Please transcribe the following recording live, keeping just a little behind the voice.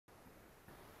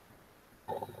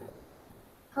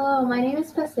Hello, my name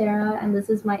is Passera, and this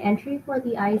is my entry for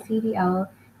the ICDL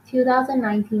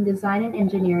 2019 Design and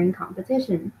Engineering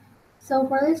Competition. So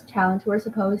for this challenge, we're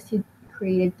supposed to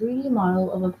create a 3D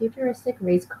model of a futuristic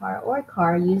race car or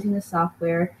car using the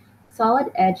software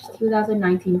Solid Edge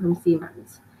 2019 from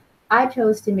Siemens. I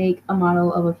chose to make a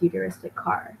model of a futuristic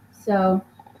car. So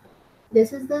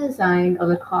this is the design of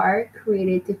the car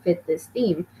created to fit this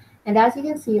theme. And as you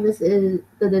can see, this is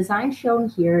the design shown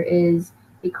here is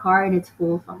a car in its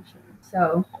full function.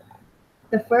 So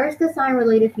the first design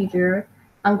related feature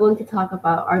I'm going to talk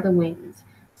about are the wings.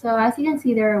 So as you can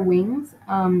see, there are wings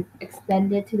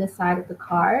extended to the side of the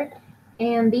car,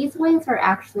 and these wings are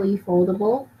actually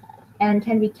foldable and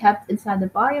can be kept inside the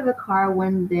body of the car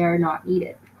when they're not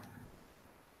needed.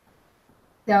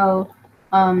 So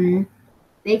um,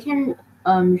 they can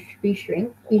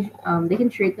they can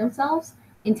shrink themselves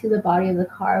into the body of the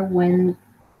car when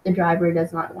the driver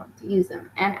does not want to use them.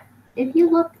 And if you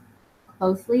look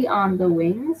closely on the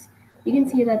wings, you can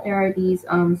see that there are these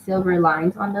silver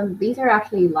lines on them. These are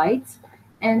actually lights,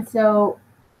 and so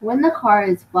when the car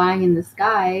is flying in the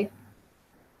sky,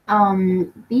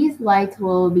 these lights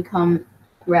will become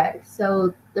red.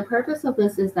 So the purpose of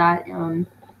this is that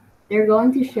they're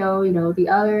going to show, the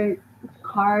other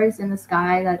cars in the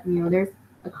sky that, there's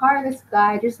a car in the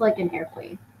sky just like an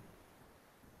airplane.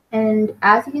 And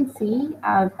as you can see,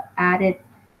 I've added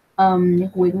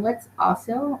winglets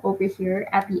also over here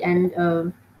at the end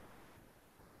of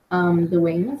the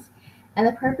wings. And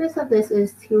the purpose of this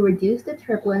is to reduce the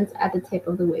turbulence at the tip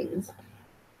of the wings.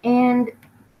 And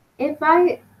if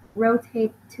I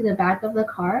rotate to the back of the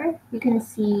car, you can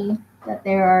see that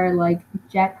there are like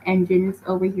jet engines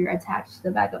over here attached to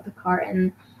the back of the car.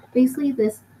 And basically,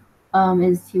 this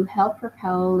is to help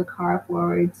propel the car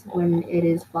forwards when it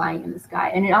is flying in the sky.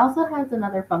 And it also has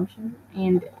another function,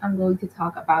 and I'm going to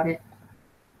talk about it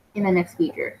in the next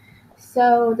feature.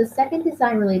 So the second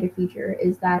design related feature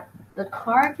is that the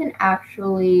car can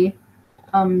actually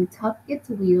tuck its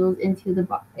wheels into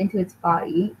its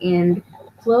body and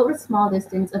float a small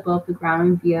distance above the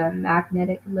ground via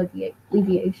magnetic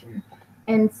leviation.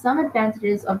 And some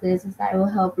advantages of this is that it will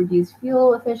help reduce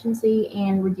fuel efficiency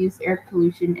and reduce air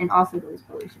pollution and also noise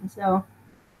pollution. So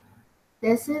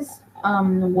this is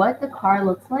what the car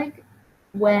looks like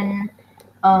when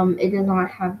it does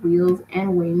not have wheels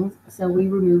and wings. So we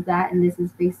remove that, and this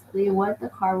is basically what the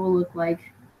car will look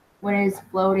like when it is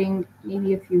floating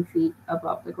maybe a few feet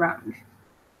above the ground.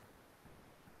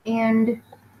 And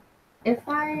if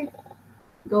I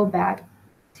go back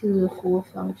to the full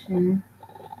function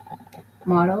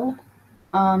model,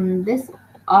 this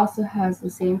also has the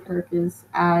same purpose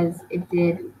as it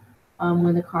did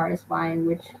when the car is flying,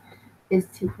 which is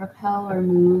to propel or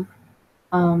move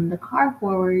the car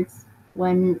forwards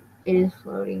when it is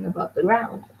floating above the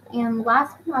ground. And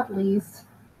last but not least,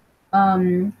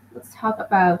 let's talk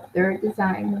about third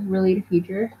design related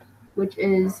feature, which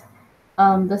is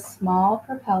the small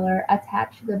propeller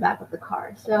attached to the back of the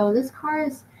car. So this car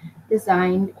is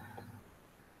designed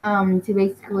to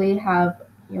basically have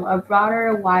a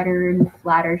broader, wider, and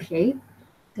flatter shape,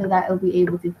 so that it'll be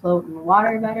able to float in the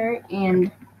water better.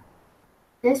 And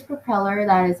this propeller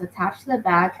that is attached to the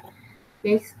back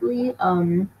basically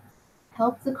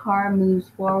helps the car move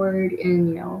forward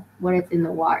in when it's in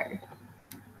the water.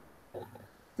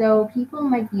 So people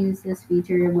might use this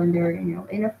feature when they're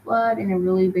in a flood, in a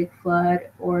really big flood,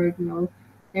 or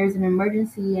there's an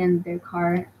emergency and their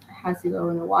car has to go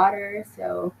in the water.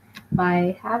 So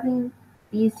by having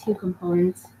these two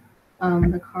components,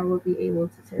 the car will be able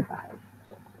to survive.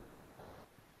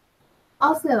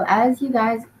 Also, as you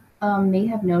guys may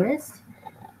have noticed,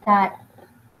 that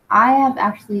I have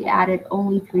actually added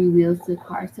only 3 wheels to the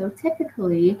car. So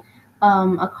typically,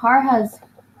 a car has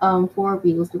 4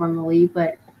 wheels normally,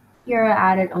 but here I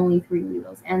added only 3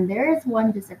 wheels. And there is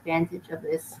one disadvantage of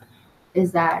this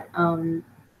is that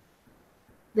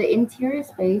the interior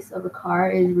space of the car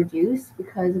is reduced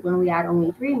because when we add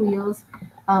only 3 wheels,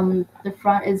 the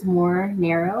front is more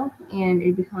narrow and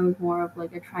it becomes more of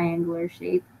like a triangular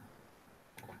shape.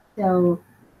 So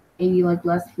maybe like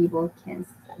less people can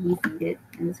be seated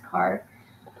in this car.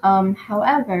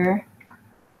 However,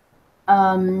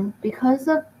 because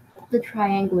of the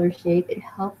triangular shape, it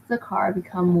helps the car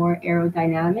become more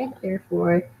aerodynamic.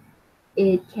 Therefore,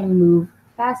 it can move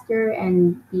faster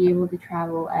and be able to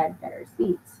travel at better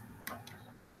speeds.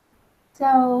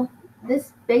 So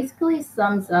this basically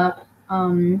sums up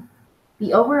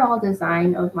the overall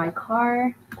design of my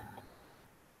car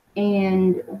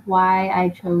and why I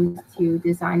chose to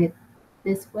design it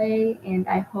this way. And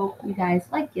I hope you guys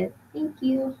like it. Thank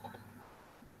you.